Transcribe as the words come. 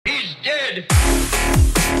red.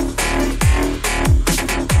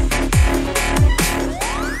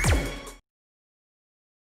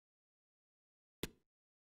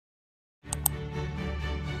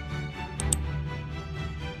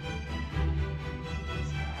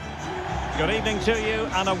 Good evening to you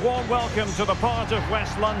and a warm welcome to the part of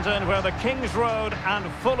West London where the King's Road and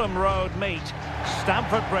Fulham Road meet,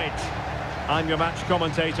 Stamford Bridge. I'm your match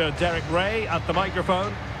commentator Derek Ray at the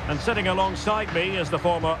microphone, and sitting alongside me is the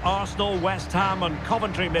former Arsenal, West Ham and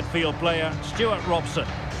Coventry midfield player Stuart Robson.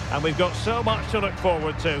 And we've got so much to look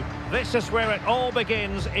forward to. This is where it all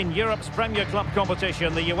begins in Europe's Premier Club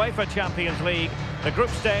competition, the UEFA Champions League, the group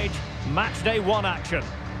stage, match day 1 action.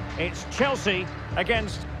 It's Chelsea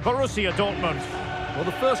against Borussia Dortmund. Well,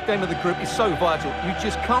 the first game of the group is so vital. You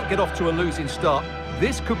just can't get off to a losing start.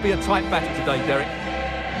 This could be a tight battle today, Derek.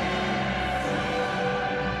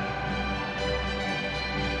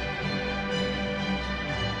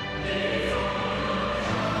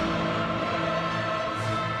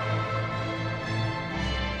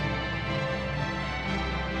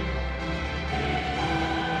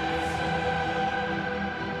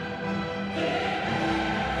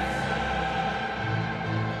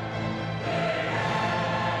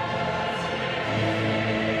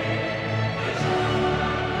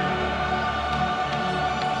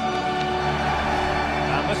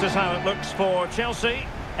 This is how it looks for Chelsea.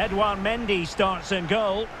 Edouard Mendy starts in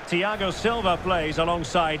goal. Thiago Silva plays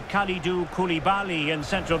alongside Kalidou Koulibaly in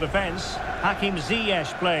central defence. Hakim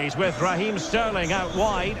Ziyech plays with Raheem Sterling out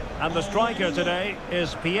wide. And the striker today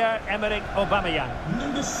is Pierre-Emerick Aubameyang.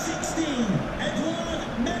 Number 16, Edouard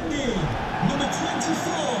Mendy. Number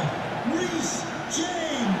 24, Reece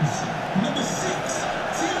James. Number 6,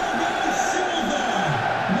 Thiago Silva.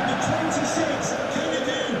 Number 26,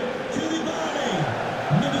 Kalidou Koulibaly.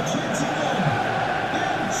 Number 21,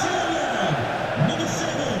 Ben Chilwell. Number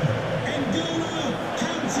 7, N'Golo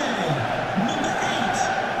Kante. Number 8,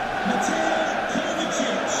 Mateo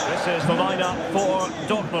Kovacic. This is the lineup for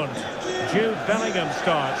Dortmund. Jude Bellingham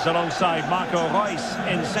starts alongside Marco Reus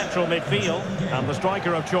in central midfield. And the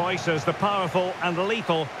striker of choice is the powerful and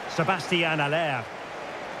lethal Sébastien Haller.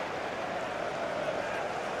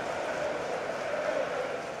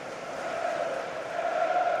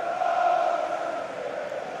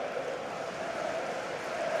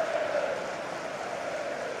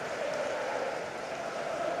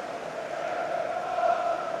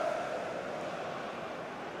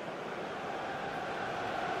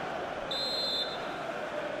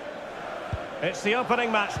 It's the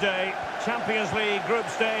opening match day, Champions League group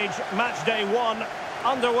stage, match day 1,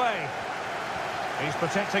 underway. He's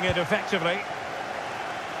protecting it effectively.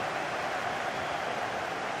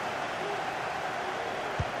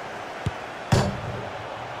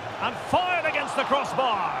 And fired against the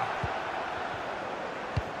crossbar.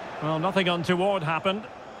 Well, nothing untoward happened.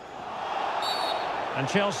 And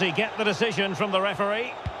Chelsea get the decision from the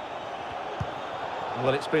referee.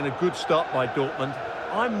 Well, it's been a good start by Dortmund.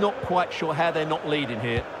 I'm not quite sure how they're not leading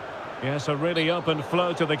here. Yes, a really open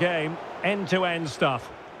flow to the game. End-to-end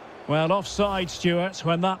stuff. Well, offside, Stuart,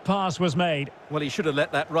 when that pass was made. Well, he should have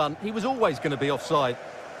let that run. He was always going to be offside.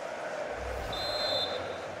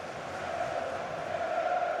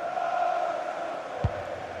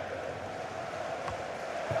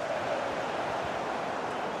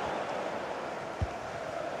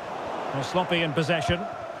 Well, sloppy in possession.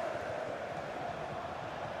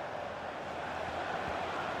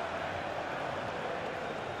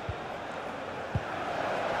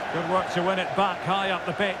 Good work to win it back high up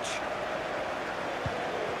the pitch.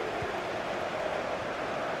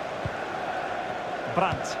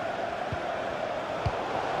 Brandt.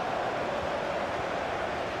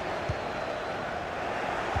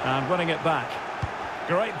 And winning it back.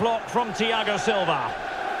 Great block from Thiago Silva.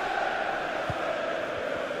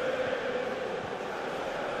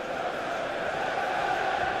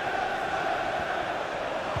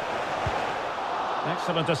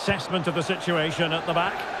 Excellent assessment of the situation at the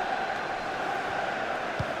back.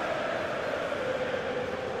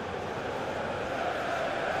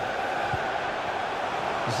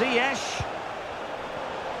 Ziyech.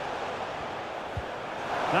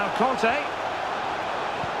 Now Conte.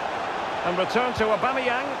 And return to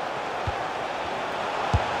Aubameyang.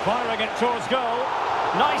 Firing it towards goal.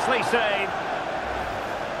 Nicely saved.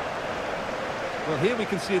 Well, here we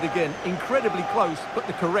can see it again. Incredibly close, but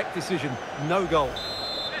the correct decision. No goal.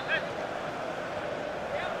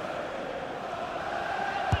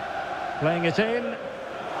 Playing it in.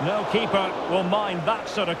 No keeper will mind that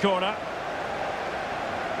sort of corner.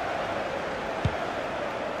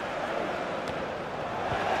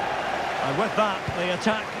 And with that, the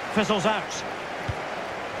attack fizzles out.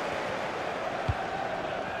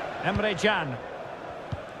 Emre Can.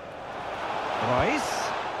 Royce.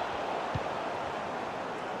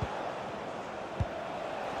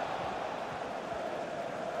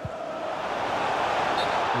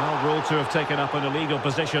 Well, ruled to have taken up an illegal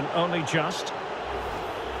position, only just.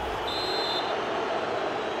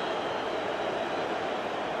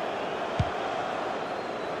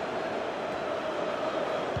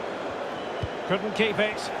 Couldn't keep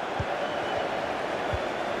it.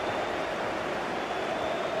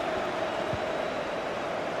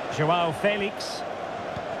 Joao Felix.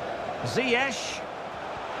 Ziyech.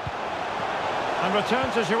 And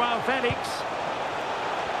return to Joao Felix.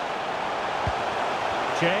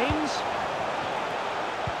 James.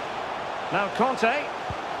 Now Conte.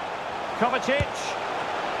 Kovacic.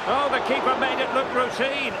 Oh, the keeper made it look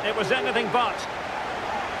routine. It was anything but.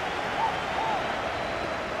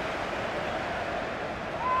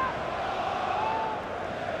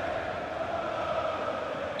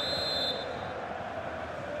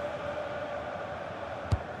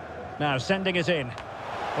 Now sending it in.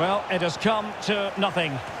 Well, it has come to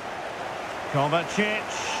nothing. Kovacic.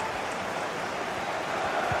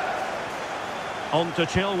 On to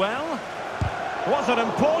Chilwell. What an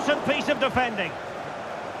important piece of defending.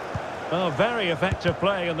 Oh, very effective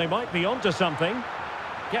play, and they might be onto something.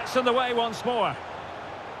 Gets in the way once more.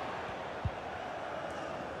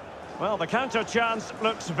 Well, the counter chance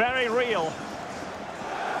looks very real.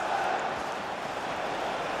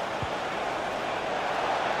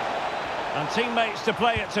 And teammates to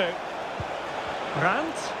play it to.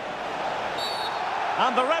 Brandt.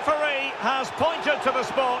 And the referee has pointed to the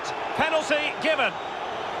spot. Penalty given.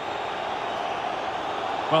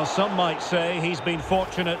 Well, some might say he's been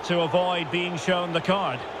fortunate to avoid being shown the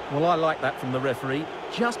card. Well, I like that from the referee.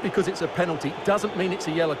 Just because it's a penalty doesn't mean it's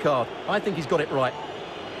a yellow card. I think he's got it right.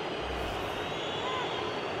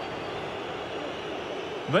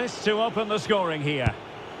 This to open the scoring here.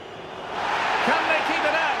 Can they keep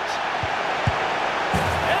it out?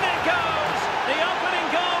 In it goes! The opening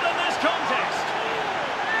goal in this contest.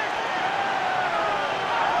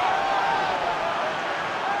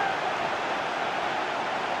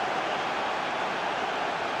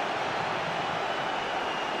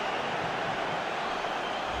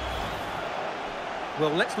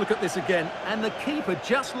 Well, let's look at this again. And the keeper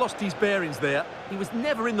just lost his bearings there. He was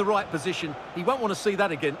never in the right position. He won't want to see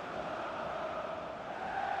that again.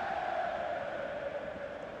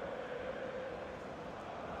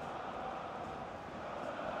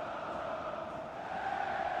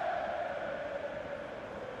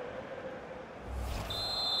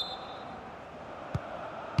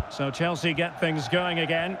 So Chelsea get things going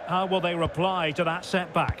again. How will they reply to that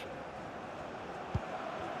setback?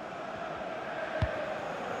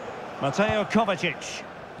 Mateo Kovacic.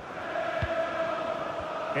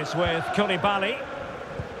 It's with Koulibaly.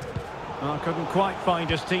 Oh, couldn't quite find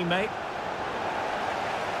his teammate.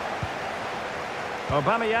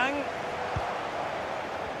 Aubameyang.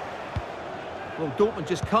 Well, Dortmund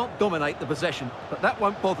just can't dominate the possession, but that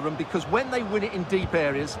won't bother them because when they win it in deep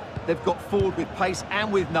areas, they've got forward with pace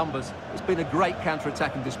and with numbers. It's been a great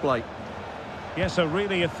counter-attacking display. Yes, a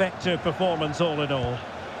really effective performance all in all.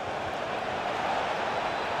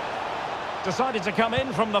 Decided to come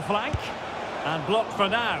in from the flank and blocked for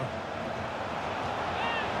now.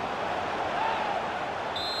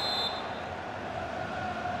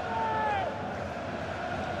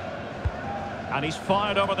 And he's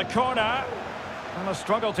fired over the corner. And a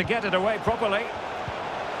struggle to get it away properly.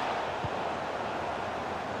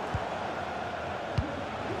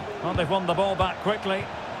 Well, they've won the ball back quickly.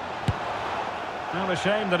 Well, a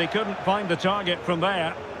shame that he couldn't find the target from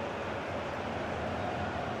there.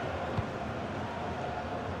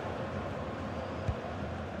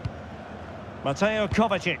 Mateo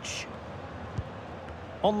Kovacic.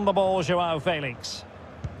 On the ball, Joao Felix.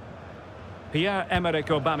 Pierre-Emerick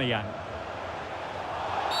Aubameyang.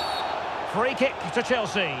 Free kick to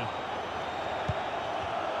Chelsea.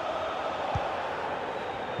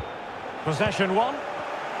 Possession one.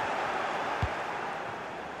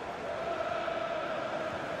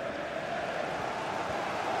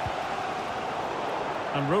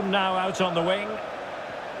 And room now out on the wing.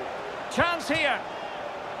 Chance here.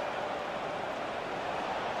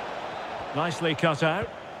 Nicely cut out.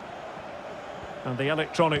 And the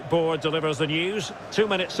electronic board delivers the news. 2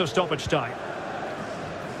 minutes of stoppage time.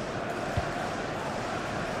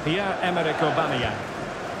 Pierre-Emerick Aubameyang.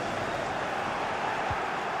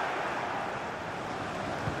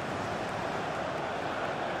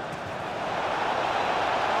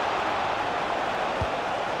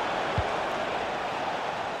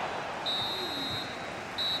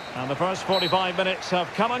 And the first 45 minutes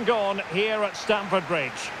have come and gone here at Stamford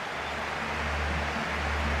Bridge.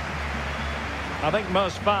 I think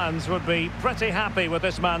most fans would be pretty happy with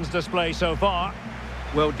this man's display so far.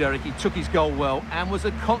 Well, Derek, he took his goal well and was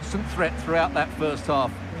a constant threat throughout that first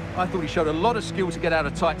half. I thought he showed a lot of skill to get out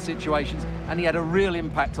of tight situations, and he had a real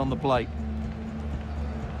impact on the play.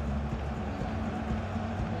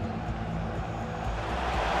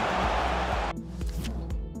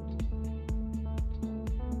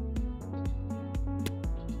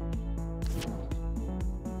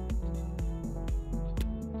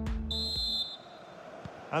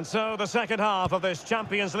 And so the second half of this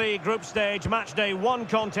Champions League group stage matchday 1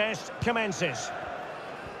 contest commences.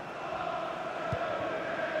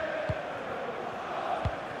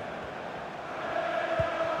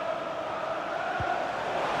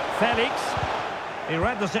 Felix, he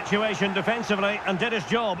read the situation defensively and did his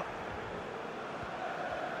job.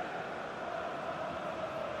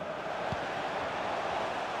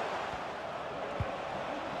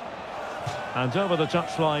 And over the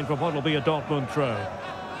touchline for what will be a Dortmund throw.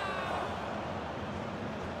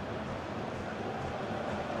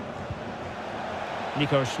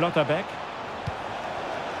 Nico Schlotterbeck.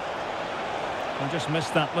 And just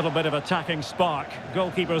missed that little bit of attacking spark.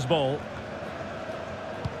 Goalkeeper's ball.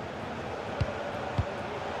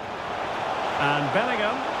 And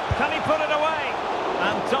Bellingham, can he put it away?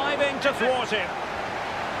 And diving to thwart him.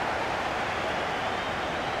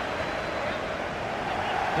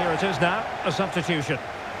 Here it is now, a substitution.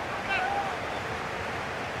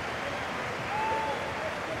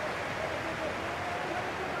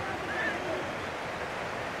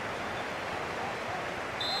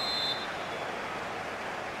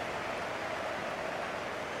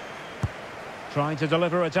 Trying to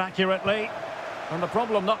deliver it accurately. And the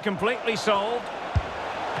problem not completely solved.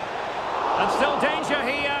 And still danger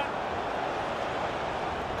here.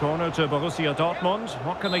 Corner to Borussia Dortmund.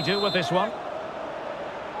 What can they do with this one?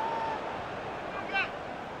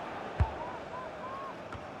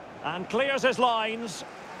 And clears his lines.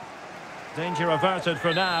 Danger averted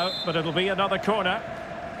for now, but it'll be another corner.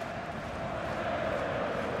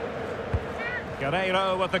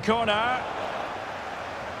 Guerreiro with the corner.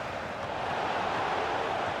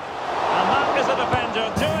 Is a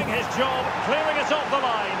defender doing his job, clearing it off the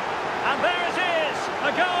line. And there it is,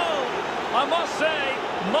 a goal. I must say,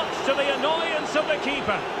 much to the annoyance of the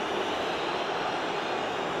keeper.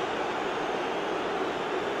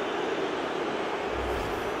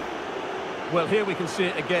 Well, here we can see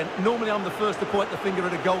it again. Normally I'm the first to point the finger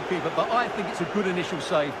at a goalkeeper, but I think it's a good initial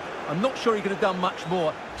save. I'm not sure he could have done much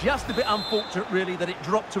more. Just a bit unfortunate, really, that it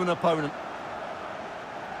dropped to an opponent.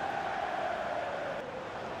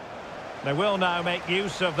 They will now make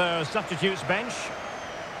use of their substitutes bench.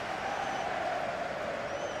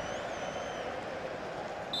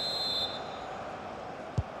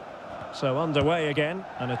 So underway again,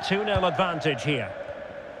 and a 2-0 advantage here.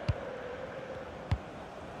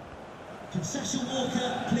 Concession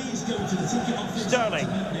Walker, please go to the ticket office. Sterling.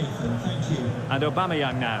 Nathan, thank you. And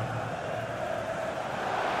Aubameyang now.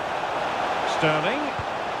 Sterling.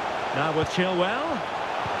 Now with Chilwell.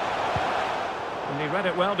 And he read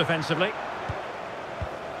it well defensively.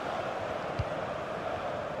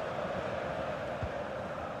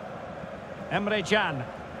 Emre Can.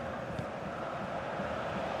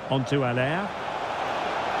 On to Allaire.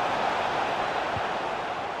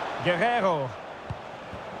 Guerreiro.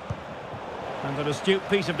 And an astute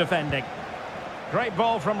piece of defending. Great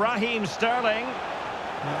ball from Raheem Sterling.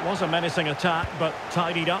 It was a menacing attack, but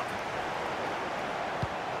tidied up.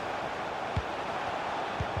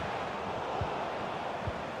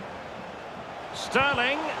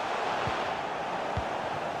 Sterling.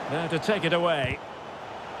 There to take it away.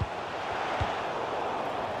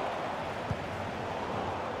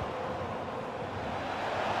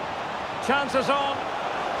 Chances on.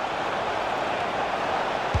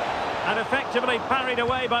 And effectively parried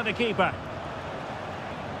away by the keeper.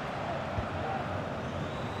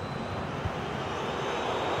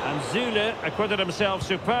 And Zule acquitted himself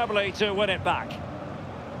superbly to win it back.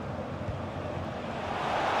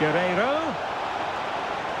 Guerreiro.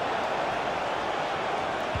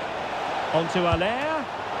 On to Allaire.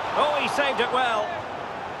 Oh, he saved it well.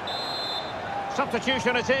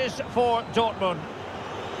 Substitution it is for Dortmund.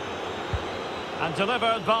 And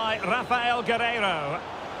delivered by Rafael Guerreiro.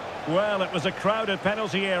 Well, it was a crowded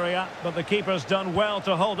penalty area, but the keeper's done well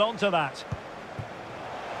to hold on to that.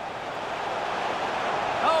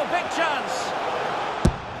 Oh, big chance!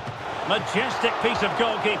 Majestic piece of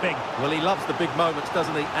goalkeeping. Well, he loves the big moments,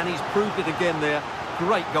 doesn't he? And he's proved it again there.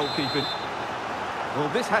 Great goalkeeping. Well,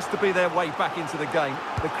 this has to be their way back into the game.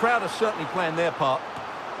 The crowd are certainly playing their part.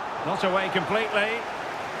 Not away completely.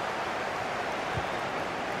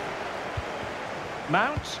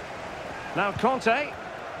 Mount. Now Conte.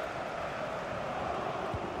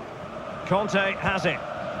 Conte has it.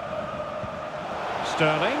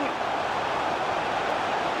 Sterling.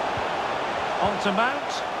 On to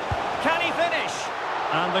Mount. Can he finish?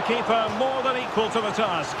 And the keeper more than equal to the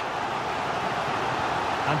task.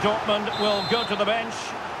 And Dortmund will go to the bench.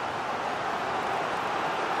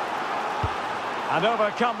 And over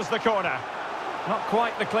comes the corner. Not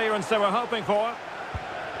quite the clearance they were hoping for.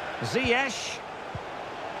 Ziyech.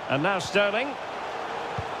 And now Sterling.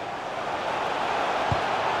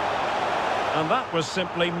 And that was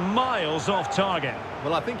simply miles off target.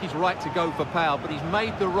 Well, I think he's right to go for power, but he's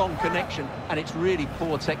made the wrong connection, and it's really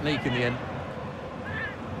poor technique in the end.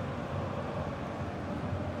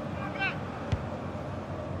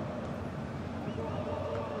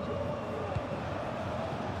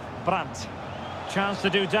 Brandt. Chance to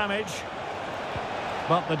do damage.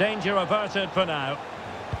 But the danger averted for now.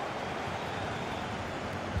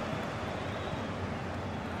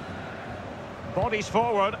 Bodies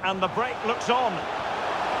forward and the break looks on.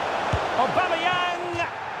 Aubameyang!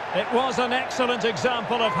 It was an excellent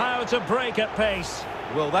example of how to break at pace.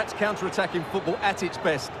 Well, that's counter-attacking football at its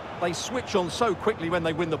best. They switch on so quickly when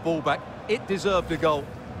they win the ball back. It deserved a goal.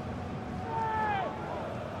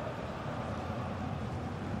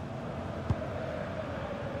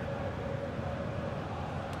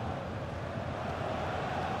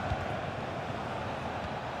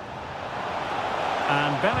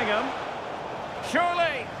 And Bellingham.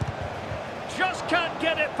 Surely! Just can't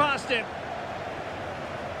get it past him.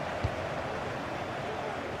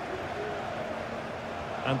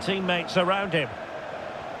 And teammates around him.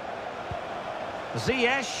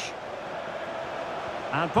 Ziyech.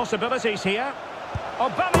 And possibilities here.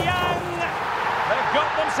 Aubameyang! They've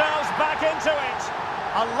got themselves back into it.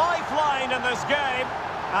 A lifeline in this game.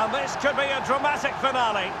 And this could be a dramatic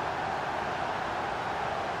finale.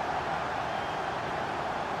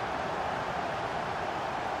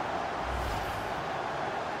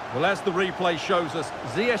 Well, as the replay shows us,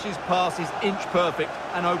 Ziyech's pass is inch perfect,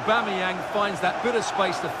 and Aubameyang finds that bit of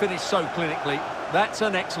space to finish so clinically. That's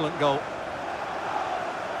an excellent goal.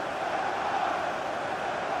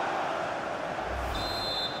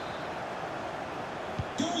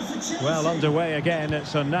 Well, underway again.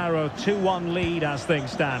 It's a narrow 2-1 lead as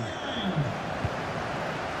things stand.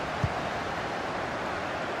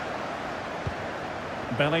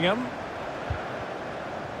 Bellingham.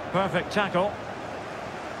 Perfect tackle.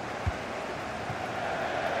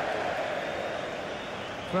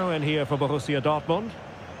 Throw in here for Borussia Dortmund.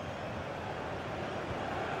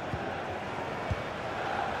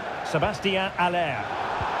 Sebastian Aller.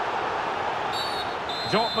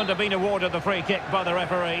 Dortmund have been awarded the free kick by the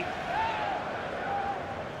referee.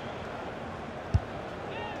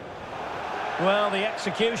 Well, the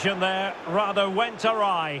execution there rather went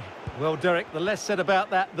awry. Well, Derek, the less said about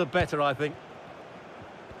that, the better, I think.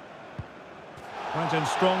 Went in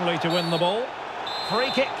strongly to win the ball.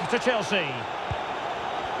 Free kick to Chelsea.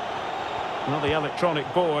 Well, the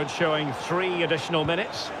electronic board showing 3 additional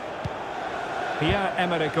minutes.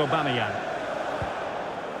 Pierre-Emerick Aubameyang.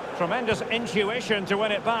 Tremendous intuition to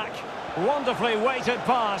win it back. Wonderfully weighted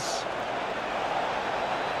pass.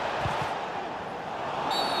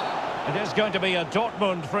 It is going to be a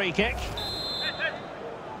Dortmund free kick.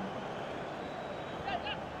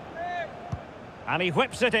 And he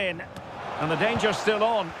whips it in. And the danger's still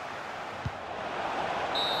on.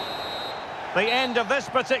 The end of this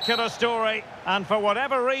particular story, and for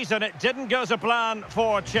whatever reason it didn't go to plan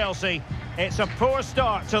for Chelsea. It's a poor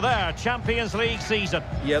start to their Champions League season.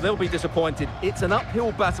 Yeah, they'll be disappointed. It's an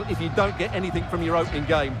uphill battle if you don't get anything from your opening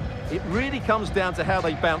game. It really comes down to how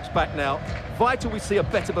they bounce back now. Vital we see a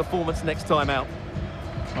better performance next time out.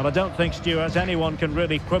 Well, I don't think, Stuart, anyone can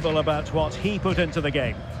really quibble about what he put into the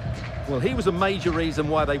game. Well, he was a major reason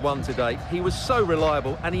why they won today. He was so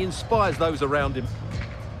reliable and he inspires those around him.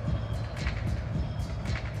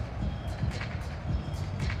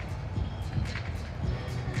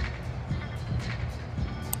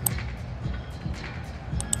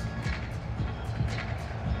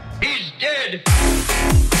 He's dead.